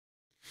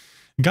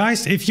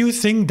Guys, if you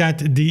think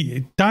that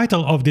the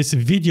title of this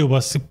video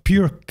was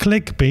pure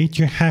clickbait,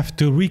 you have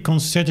to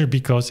reconsider,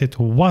 because it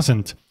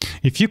wasn't.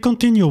 If you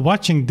continue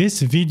watching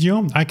this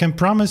video, I can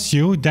promise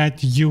you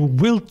that you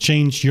will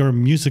change your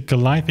musical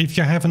life if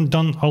you haven't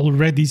done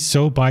already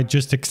so by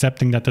just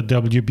accepting that the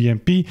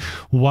WBMP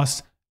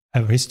was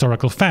a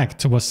historical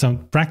fact, was some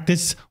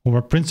practice or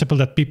a principle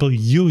that people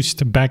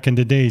used back in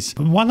the days.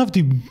 One of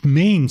the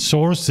main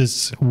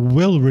sources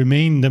will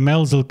remain the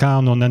Melzel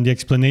canon and the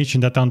explanation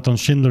that Anton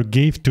Schindler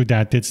gave to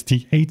that. It's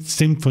the 8th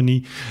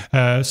Symphony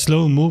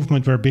slow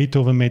movement where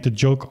Beethoven made a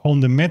joke on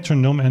the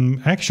metronome,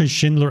 and actually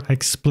Schindler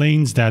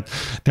explains that.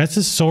 That's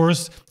a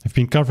source. I've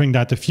been covering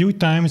that a few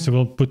times.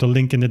 We'll put a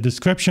link in the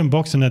description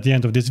box and at the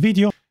end of this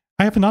video.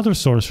 I have another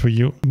source for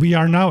you. We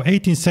are now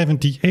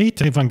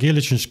 1878,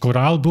 Evangelisches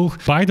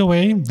Choralbuch. By the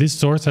way, this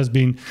source has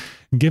been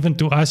given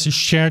to us,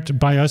 shared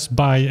by us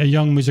by a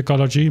young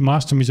musicology,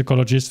 master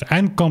musicologist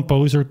and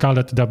composer,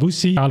 Khaled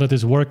Daboussi. Khaled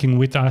is working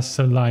with us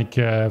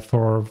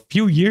for a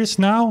few years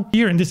now.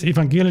 Here in this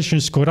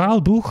Evangelisches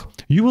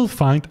Choralbuch, you will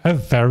find a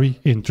very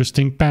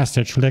interesting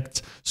passage.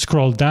 Let's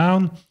scroll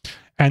down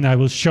and I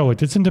will show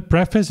it. It's in the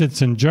preface,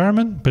 it's in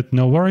German, but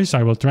no worries,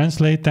 I will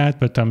translate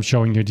that, but I'm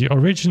showing you the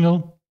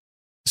original.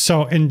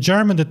 So in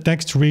German the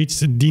text reads,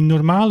 Die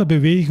normale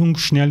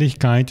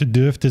Bewegungsschnelligkeit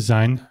dürfte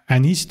sein,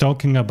 and he's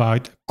talking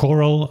about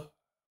choral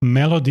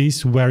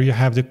melodies where you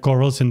have the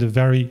chorals in the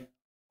very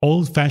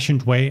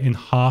old-fashioned way in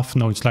half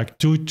notes, like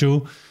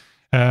 2/2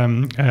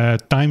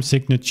 time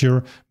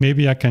signature.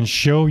 Maybe I can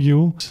show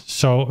you.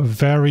 So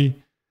very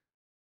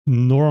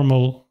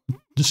normal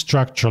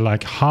structure,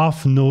 like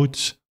half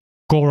notes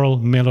choral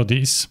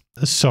melodies.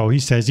 So he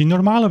says, Die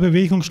normale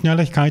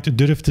Bewegungsschnelligkeit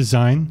dürfte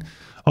sein,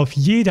 auf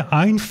jede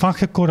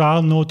einfache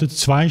Choralnote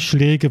 2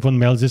 Schläge von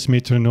Melzels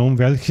Metronom,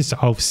 welches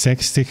auf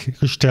 60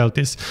 gestellt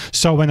ist.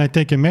 So when I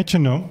take a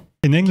metronome,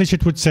 in English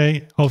it would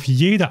say, auf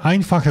jede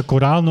einfache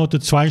Choralnote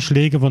 2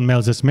 Schläge von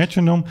Melzels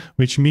Metronom,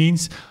 which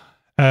means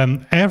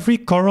every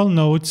choral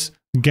notes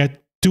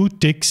get 2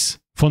 ticks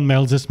von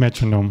Melzels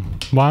Metronome.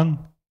 1,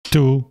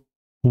 2,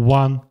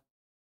 1,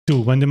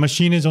 2, when the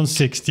machine is on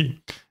 60.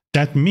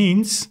 That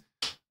means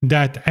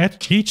that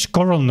at each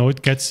choral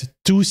note gets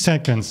 2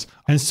 seconds.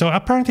 And so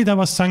apparently that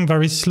was sung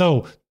very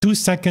slow, 2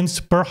 seconds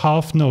per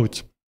half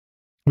note.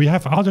 We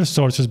have other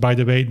sources, by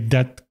the way,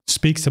 that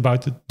speaks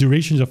about the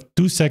durations of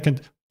 2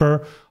 seconds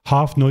per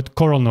half note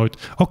choral note.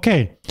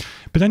 Okay,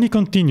 but then he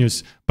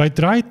continues. Bei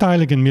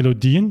dreiteiligen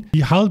Melodien,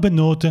 die halbe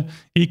Note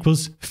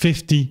equals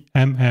 50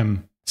 mm.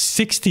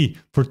 60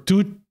 for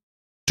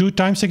 2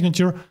 time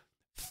signature,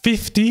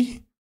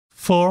 50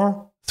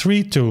 for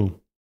 3/2.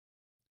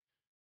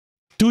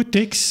 2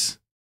 ticks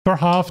per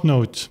half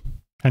note.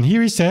 And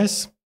here he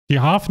says the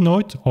half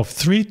note of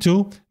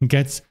 3/2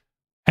 gets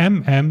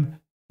mm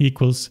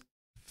equals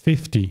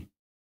 50.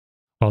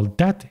 Well,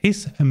 that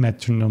is a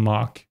metronome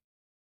mark.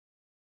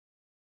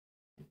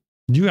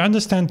 Do you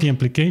understand the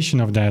implication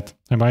of that?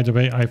 And by the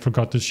way, I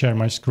forgot to share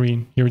my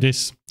screen. Here it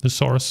is, the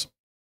source.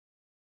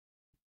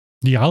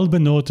 Die halbe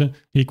Note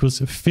equals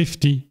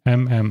 50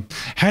 mm.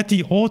 Had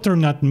the author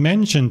not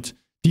mentioned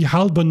die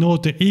halbe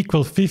Note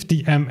equal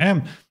 50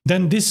 mm,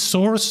 then this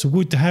source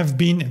would have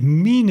been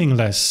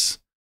meaningless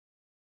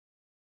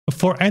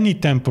for any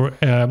tempo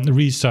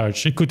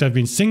research. It could have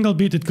been single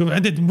beat,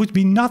 and it would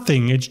be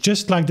nothing. It's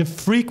just like the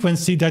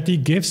frequency that he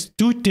gives,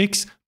 2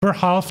 ticks per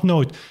half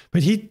note.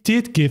 But he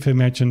did give a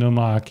metronome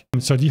mark.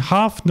 So the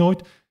half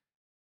note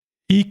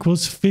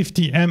equals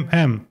 50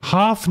 mm.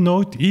 Half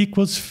note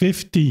equals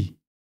 50.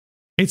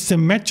 It's a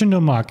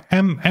metronome mark.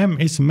 Mm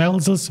is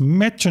Melzel's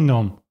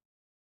metronome.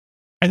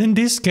 And in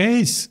this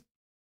case,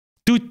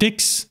 2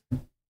 ticks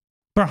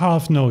per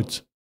half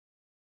note.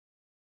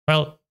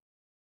 Well,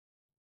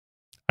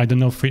 I don't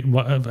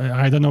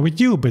know with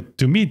you, but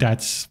to me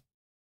that's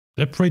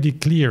a pretty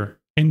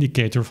clear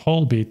indicator of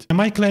whole beat. Am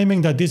I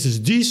claiming that this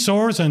is the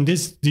source and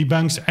this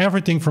debunks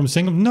everything from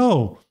single?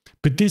 No,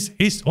 but this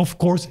is, of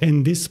course,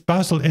 in this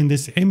puzzle, in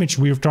this image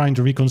we're trying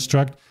to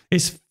reconstruct,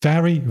 is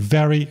very,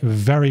 very,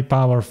 very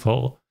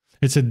powerful.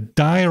 It's a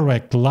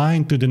direct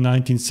line to the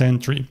 19th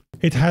century.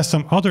 It has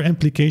some other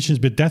implications,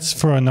 but that's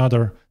for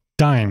another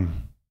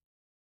time.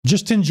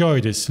 Just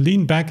enjoy this.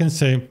 Lean back and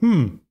say,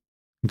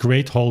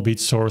 great whole beat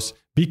source.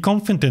 Be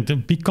confident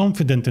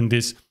in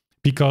this,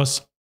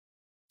 because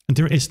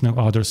there is no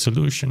other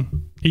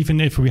solution.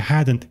 Even if we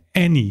hadn't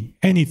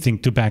anything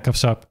to back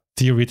us up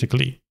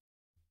theoretically.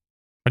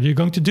 What are you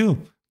going to do?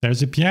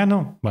 There's a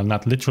piano. Well,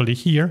 not literally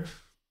here.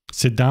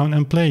 Sit down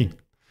and play.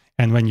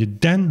 And when you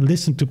then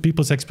listen to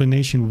people's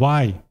explanation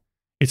why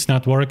it's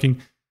not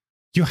working,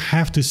 you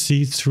have to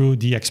see through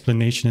the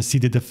explanation and see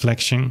the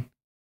deflection.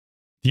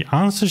 The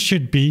answer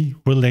should be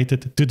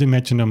related to the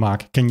metronome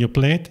mark. Can you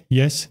play it?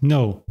 Yes,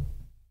 no.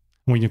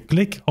 When you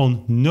click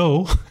on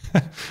no,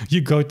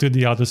 you go to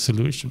the other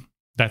solution.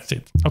 That's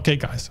it. Okay,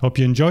 guys, hope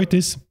you enjoyed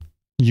this.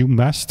 You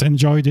must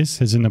enjoy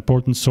this. It's an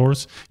important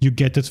source. You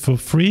get it for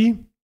free.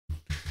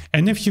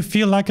 And if you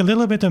feel like a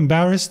little bit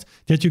embarrassed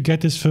that you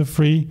get this for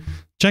free,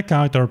 check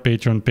out our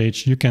Patreon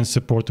page. You can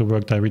support the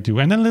work that we do.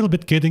 And a little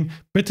bit kidding,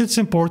 but it's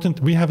important.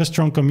 We have a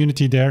strong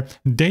community there.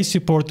 They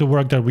support the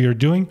work that we are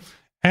doing.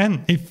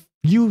 And if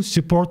you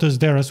support us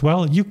there as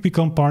well, you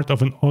become part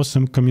of an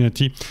awesome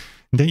community.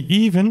 They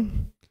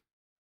even,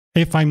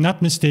 if I'm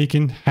not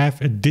mistaken,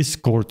 have a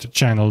Discord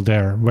channel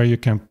there where you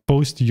can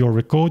post your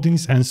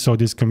recordings. And so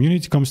this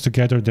community comes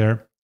together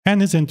there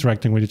and is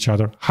interacting with each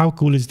other. How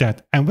cool is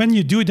that? And when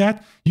you do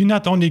that, you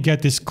not only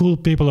get these cool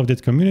people of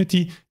that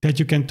community that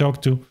you can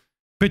talk to,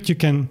 but you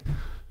can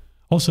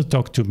also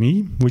talk to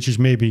me, which is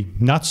maybe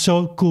not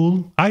so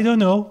cool. I don't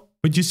know,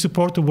 but you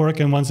support the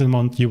work and once a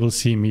month you will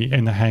see me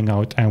in a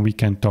hangout and we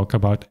can talk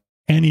about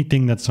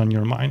anything that's on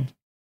your mind.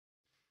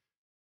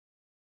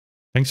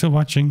 Thanks for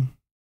watching.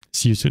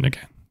 See you soon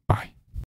again.